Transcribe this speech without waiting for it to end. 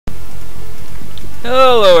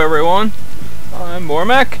Hello everyone, I'm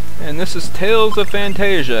Bormac, and this is Tales of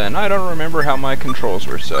Phantasia, and I don't remember how my controls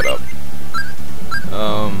were set up.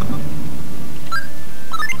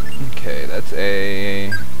 Okay, that's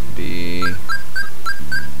A, B...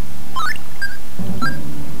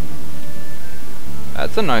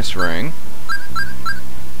 That's a nice ring.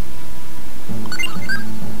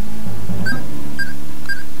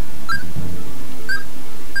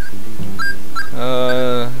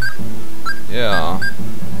 Yeah.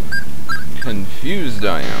 Confused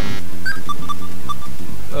I am.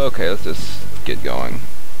 Okay, let's just get going.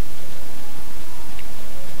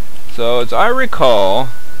 So, as I recall,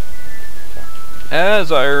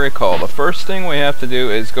 the first thing we have to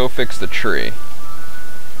do is go fix the tree.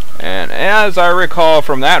 And as I recall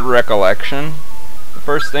from that recollection, the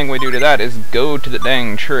first thing we do to that is go to the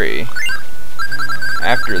dang tree.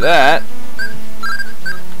 After that,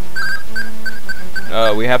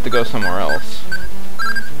 we have to go somewhere else.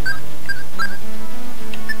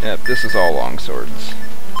 Yep, this is all long swords.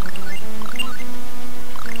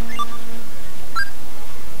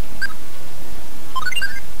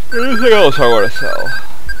 Anything else I want to sell?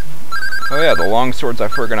 Oh yeah, the long swords I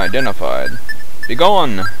friggin' identified. Be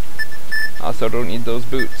gone! I also don't need those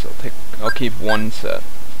boots. I'll keep one set.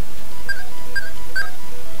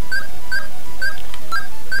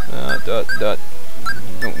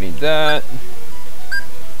 Don't need that.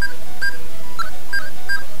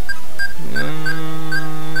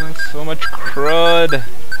 So much crud.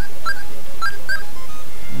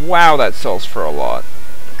 Wow, that sells for a lot.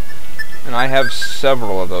 And I have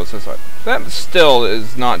several of those. That still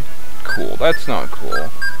is not cool. That's not cool.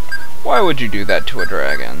 Why would you do that to a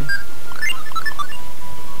dragon?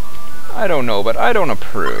 I don't know, but I don't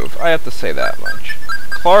approve. I have to say that much.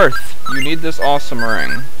 Clarth, you need this awesome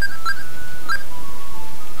ring.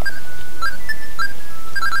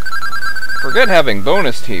 Forget having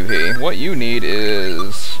bonus TP. What you need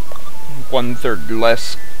is 1/3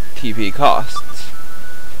 less TP costs.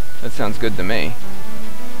 That sounds good to me.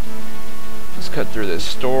 Let's cut through this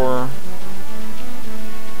store.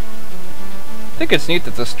 I think it's neat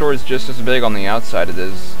that the store is just as big on the outside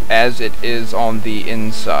as it is on the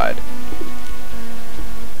inside.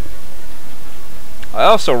 I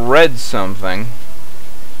also read something,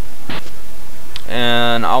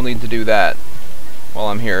 and I'll need to do that while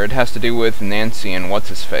I'm here. It has to do with Nancy and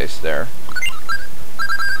what's-his-face there.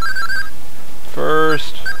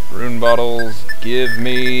 First, rune bottles, give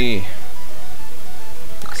me...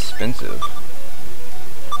 Expensive.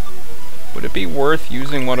 Would it be worth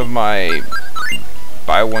using one of my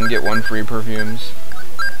buy one get one free perfumes?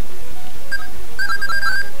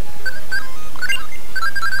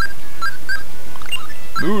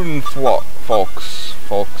 Moon Folks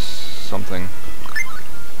something.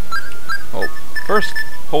 Oh, first,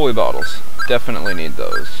 holy bottles. Definitely need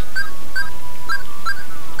those.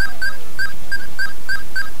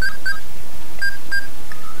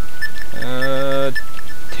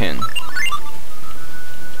 Tin.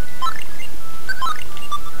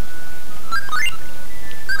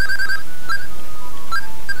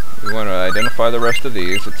 We want to identify the rest of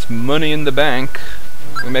these. It's money in the bank.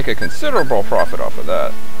 We make a considerable profit off of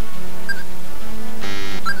that.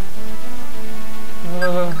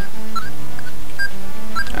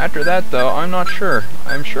 After that, though, I'm not sure.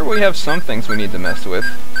 I'm sure we have some things we need to mess with.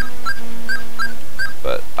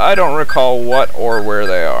 But I don't recall what or where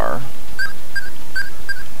they are.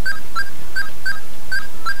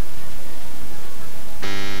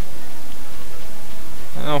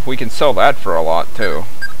 Well, we can sell that for a lot, too.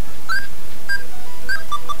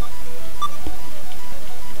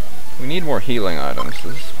 We need more healing items.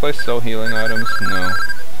 Does this place sell healing items? No.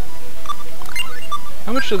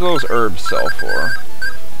 How much do those herbs sell for?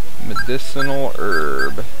 Medicinal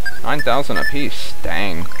herb. 9,000 apiece.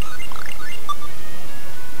 Dang.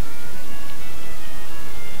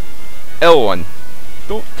 Elwyn,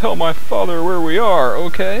 don't tell my father where we are,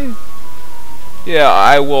 okay? Yeah,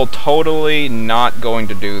 I will totally not going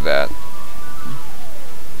to do that.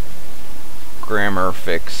 Grammar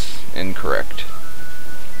fix incorrect.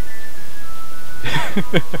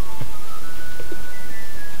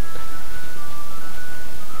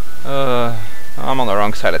 I'm on the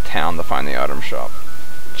wrong side of town to find the item shop.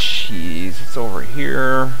 Jeez, it's over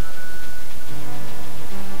here.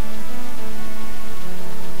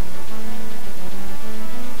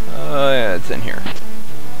 Yeah, it's in here.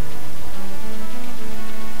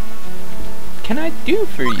 Can I do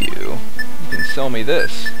for you? You can sell me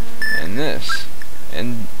this, and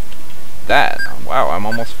that. Wow, I'm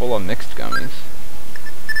almost full of mixed gummies.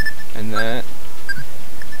 And that,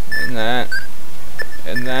 and that,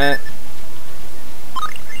 and that,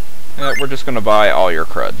 Yeah, we're just gonna buy all your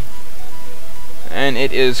crud. And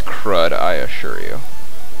it is crud, I assure you.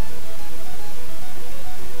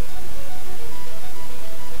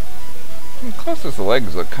 Closest the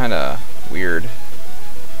legs look kinda weird.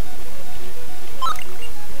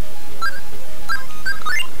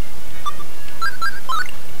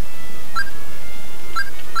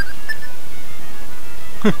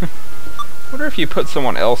 Wonder if you put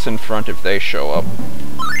someone else in front if they show up.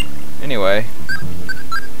 Anyway,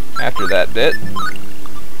 after that bit,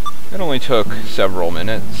 it only took several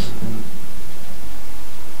minutes.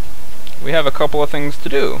 We have a couple of things to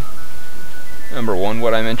do. Number one,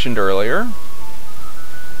 what I mentioned earlier.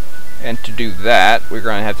 And to do that, we're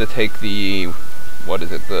going to have to take the, what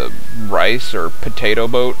is it, the rice or potato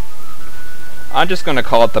boat? I'm just going to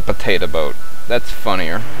call it the potato boat. That's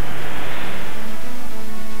funnier.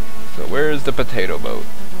 So where is the potato boat?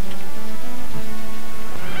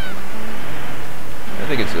 I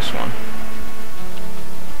think it's this one.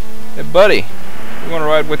 Hey buddy, you want to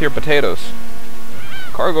ride with your potatoes?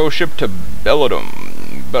 Cargo ship to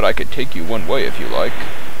Belladum, but I could take you one way if you like.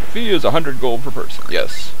 The fee is 100 gold per person.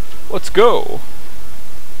 Yes. Let's go!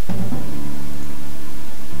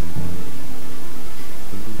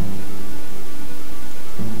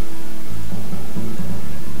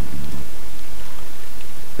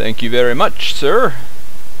 Thank you very much, sir.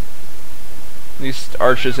 At least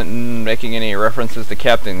Arch isn't making any references to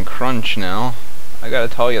Captain Crunch now. I gotta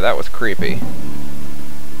tell you, that was creepy.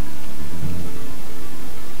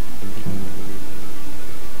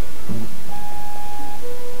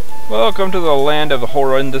 Welcome to the land of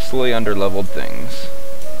horrendously underleveled things.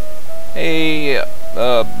 Hey,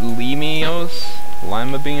 Limios?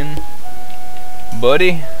 Lima Bean?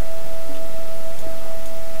 Buddy?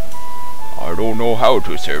 I don't know how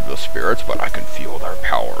to save the spirits, but I can feel their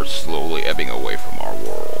powers slowly ebbing away from our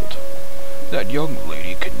world. That young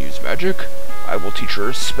lady can use magic. I will teach her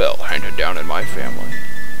a spell handed down in my family.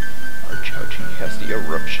 Archauchi has the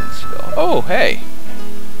eruption spell. Oh, hey!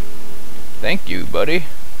 Thank you, buddy.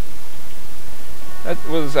 That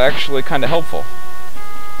was actually kind of helpful.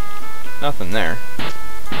 Nothing there.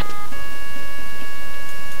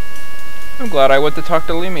 I'm glad I went to talk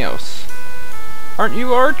to Limios. Aren't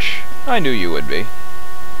you, Arch? I knew you would be.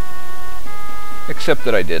 Except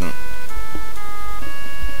that I didn't.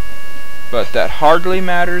 But that hardly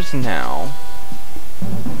matters now.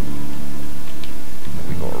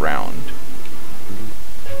 We go around.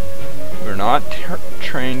 We're not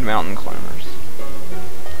trained mountain climbers.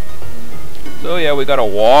 So yeah, we gotta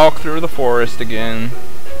walk through the forest again.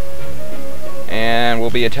 And we'll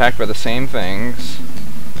be attacked by the same things.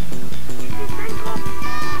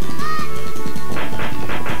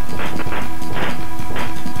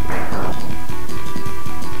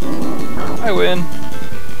 I win.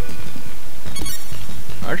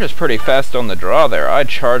 Arch is pretty fast on the draw there. I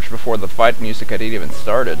charged before the fight music had even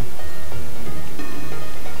started.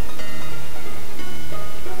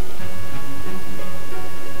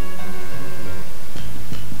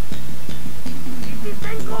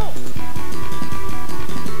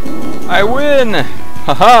 I win!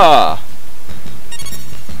 Haha!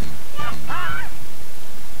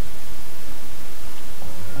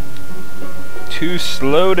 Too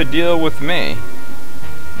slow to deal with me.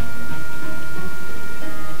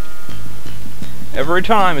 Every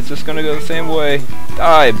time it's just gonna go the same way.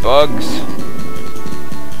 Die, bugs!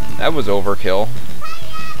 That was overkill.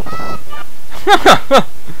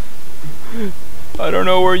 I don't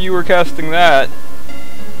know where you were casting that.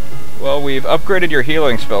 Well, we've upgraded your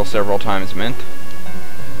healing spell several times, Mint.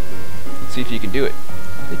 Let's see if you can do it.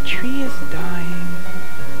 The tree is dying.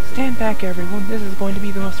 Stand back, everyone. This is going to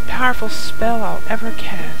be the most powerful spell I'll ever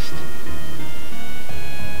cast.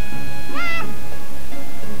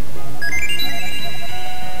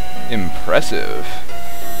 Impressive.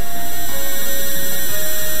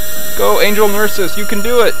 Go, angel nurses, you can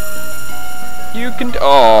do it! You can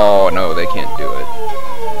oh, no, they can't do it.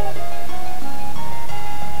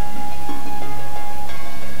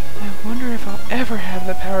 I wonder if I'll ever have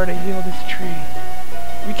the power to heal this tree.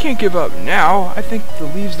 We can't give up now. I think the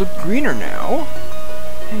leaves look greener now.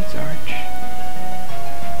 Thanks, Arch.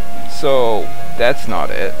 So, that's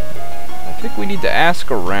not it. I think we need to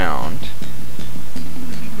ask around.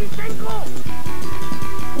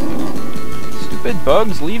 Stupid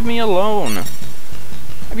bugs, leave me alone.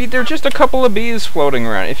 I mean, they're just a couple of bees floating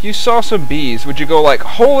around. If you saw some bees, would you go like,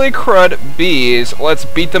 holy crud, bees, let's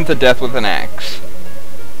beat them to death with an axe?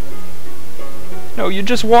 No, you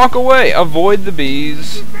just walk away, avoid the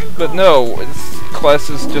bees. But no, Kless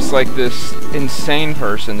is just like this insane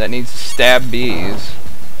person that needs to stab bees.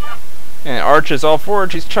 And Arch is all for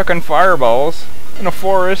it, she's chucking fireballs. in a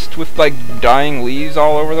forest with, like, dying leaves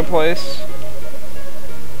all over the place.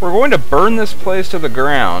 We're going to burn this place to the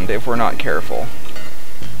ground if we're not careful.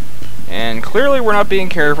 And clearly we're not being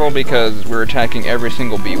careful because we're attacking every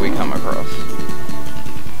single bee we come across.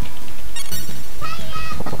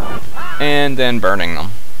 And then burning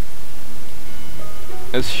them.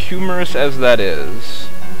 As humorous as that is.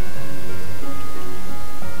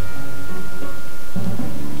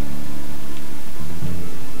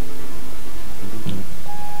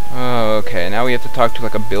 Okay, now we have to talk to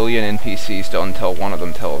like a billion NPCs still until one of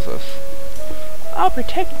them tells us. I'll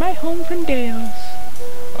protect my home from Deus.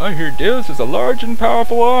 I hear Deus is a large and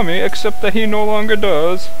powerful army, except that he no longer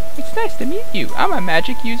does. It's nice to meet you. I'm a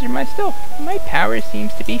magic user myself. My power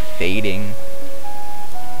seems to be fading.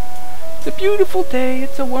 It's a beautiful day.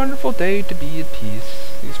 It's a wonderful day to be at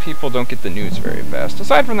peace. These people don't get the news very fast.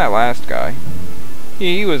 Aside from that last guy.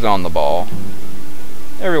 He was on the ball.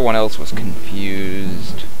 Everyone else was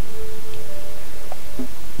confused.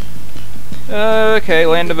 Okay,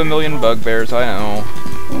 land of a million bugbears, I know.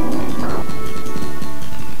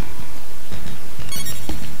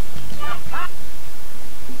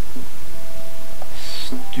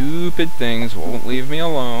 Stupid things won't leave me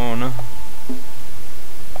alone.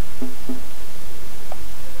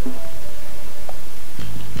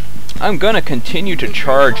 I'm gonna continue to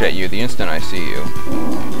charge at you the instant I see you.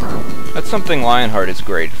 That's something Lionheart is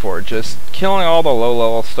great for, just killing all the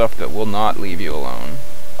low-level stuff that will not leave you alone.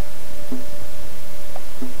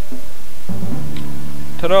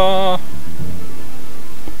 Ta-da!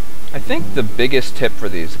 I think the biggest tip for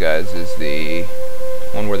these guys is the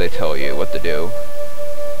one where they tell you what to do.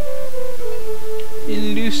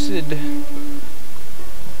 Elucid.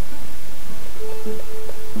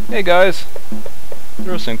 Hey guys,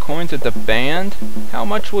 throw some coins at the band. How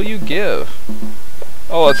much will you give?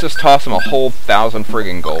 Oh, let's just toss him a whole 1,000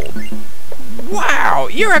 friggin' gold. Wow,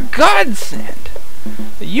 you're a godsend!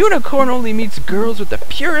 The unicorn only meets girls with the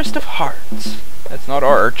purest of hearts. That's not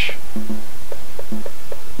Arch.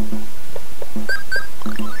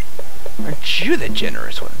 Aren't you the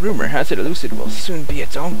generous one? Rumor has it Elucid will soon be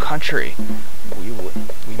its own country.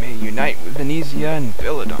 We may unite with Venezia and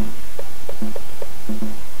Villadom.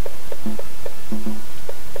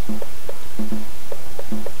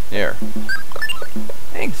 There.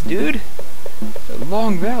 Thanks, dude. It's a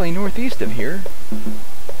long valley northeast of here.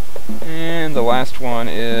 And the last one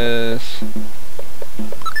is...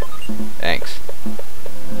 Thanks.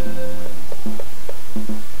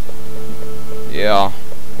 Yeah.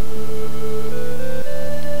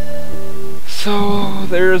 So,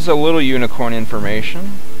 there's a little unicorn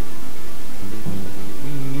information.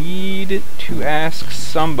 We need to ask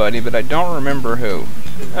somebody, but I don't remember who.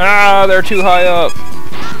 Ah, they're too high up.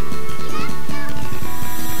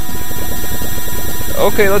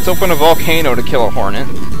 Okay, let's open a volcano to kill a hornet.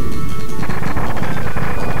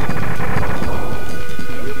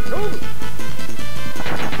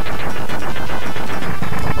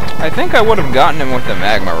 I think I would have gotten him with the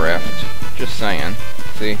magma rift. Just saying.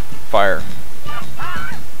 See? Fire.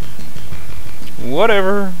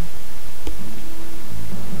 Whatever.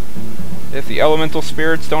 If the elemental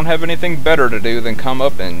spirits don't have anything better to do than come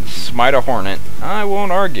up and smite a hornet, I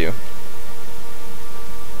won't argue.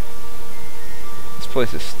 This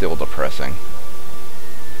place is still depressing.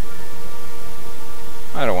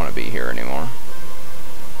 I don't want to be here anymore.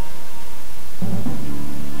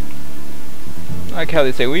 I like how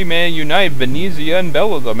they say, we may unite Venezia and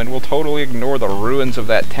Belladom, and we'll totally ignore the ruins of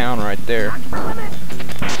that town right there.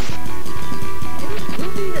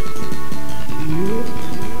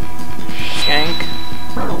 Shank.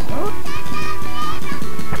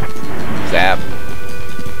 Zap.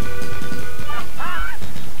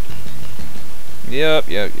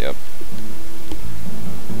 Yep.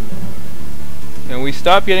 Can we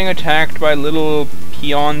stop getting attacked by little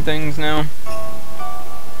peon things now?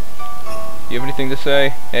 You have anything to say?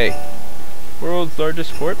 Hey. World's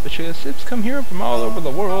largest port, but ships come here from all over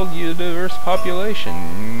the world, you diverse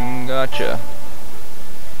population. Gotcha.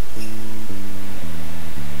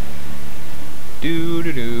 Do,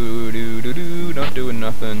 not doing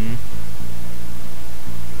nothing.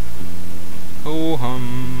 Ho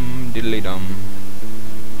hum, diddly dum.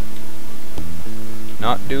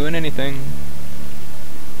 Not doing anything.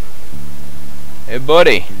 Hey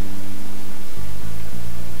buddy.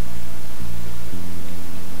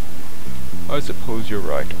 I suppose you're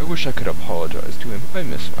right. I wish I could apologize to him. I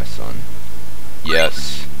miss my son.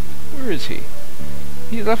 Yes. Where is he?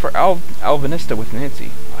 He left for Alvanista with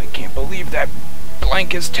Nancy. I can't believe that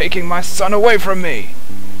blank is taking my son away from me.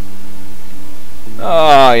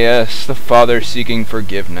 Ah, yes, the father seeking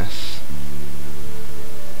forgiveness.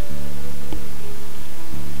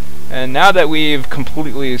 And now that we've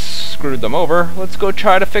completely screwed them over, let's go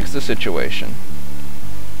try to fix the situation.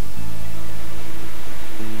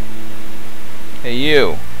 Hey,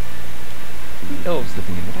 you. Elves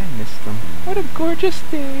living in it, I missed them. What a gorgeous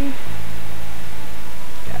day.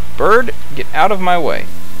 Yeah, bird, get out of my way.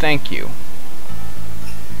 Thank you.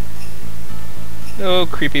 Oh,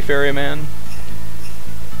 creepy ferryman.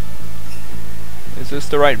 Is this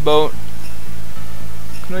the right boat?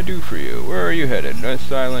 What can I do for you? Where are you headed? West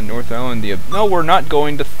Island, North Island, No, we're not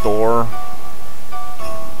going to Thor.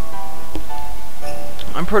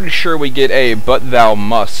 I'm pretty sure we get a but thou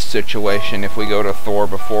must situation if we go to Thor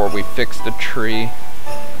before we fix the tree.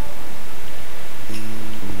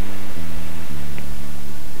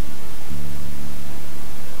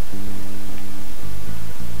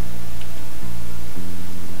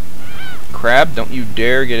 Crab, don't you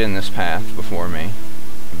dare get in this path before me.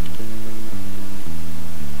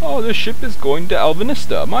 Oh, this ship is going to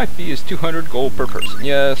Alvanista. My fee is 200 gold per person.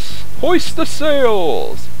 Yes. Hoist the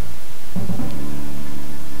sails!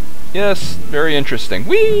 Yes, very interesting.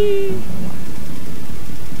 Whee!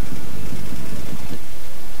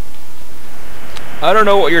 I don't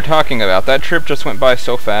know what you're talking about. That trip just went by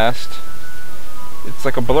so fast. It's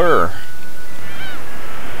like a blur.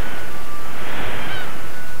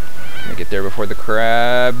 Let me get there before the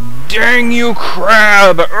crab. Dang you,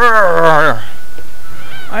 crab! Urgh!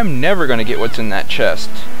 I'm never gonna get what's in that chest.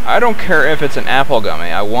 I don't care if it's an apple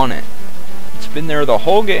gummy. I want it. It's been there the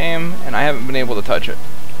whole game, and I haven't been able to touch it.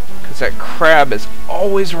 Because that crab is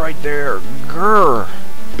always right there. Grr.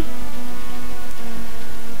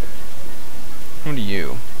 What are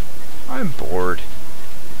you? I'm bored.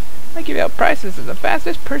 I give out prizes as the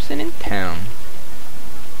fastest person in town.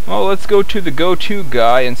 Well, let's go to the go-to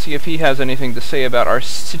guy and see if he has anything to say about our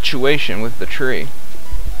situation with the tree.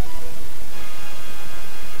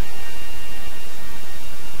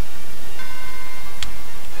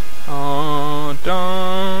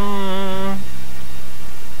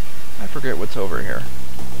 I forget what's over here.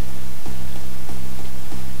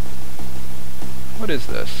 What is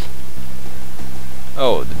this?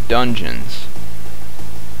 Oh, the dungeons.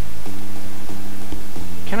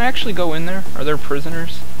 Can I actually go in there? Are there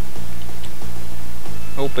prisoners?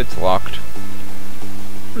 Nope, it's locked.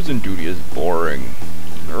 Prison duty is boring.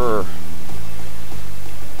 Urgh.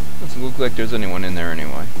 Doesn't look like there's anyone in there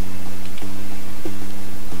anyway.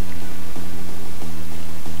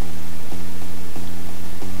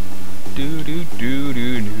 Do do do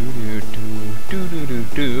do do do do do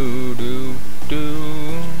do do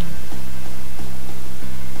do.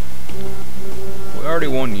 We already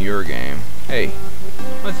won your game. Hey,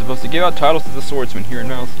 I'm supposed to give out titles to the swordsman here in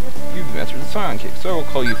Mouse. You've mastered the Scion Kick, so I will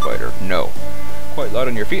call you fighter. No. Quite light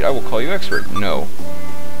on your feet, I will call you expert. No.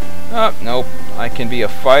 Nope. I can be a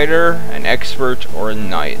fighter, an expert, or a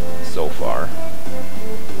knight so far.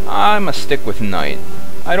 I must stick with knight.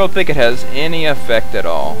 I don't think it has any effect at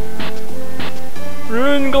all.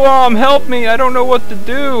 Runglom, help me! I don't know what to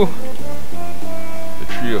do! The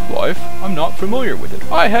Tree of Life? I'm not familiar with it.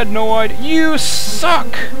 I had no idea. You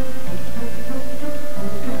suck!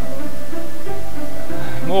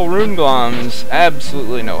 Well, Runglom's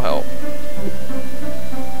absolutely no help.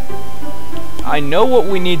 I know what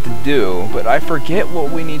we need to do, but I forget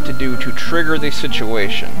what we need to do to trigger the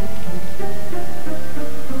situation.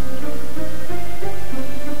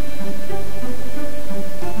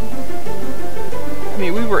 I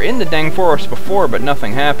mean, we were in the dang forest before, but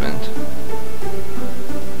nothing happened.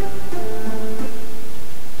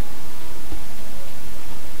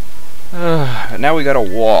 Now we gotta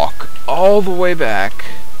walk all the way back.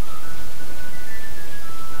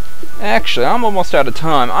 Actually, I'm almost out of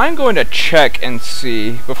time. I'm going to check and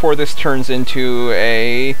see before this turns into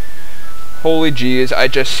a holy jeez, I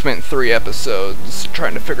just spent 3 episodes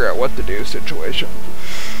trying to figure out what to do situation.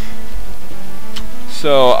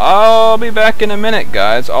 So, I'll be back in a minute,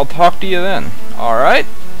 guys. I'll talk to you then. Alright?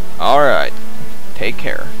 Alright. Take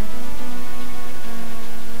care.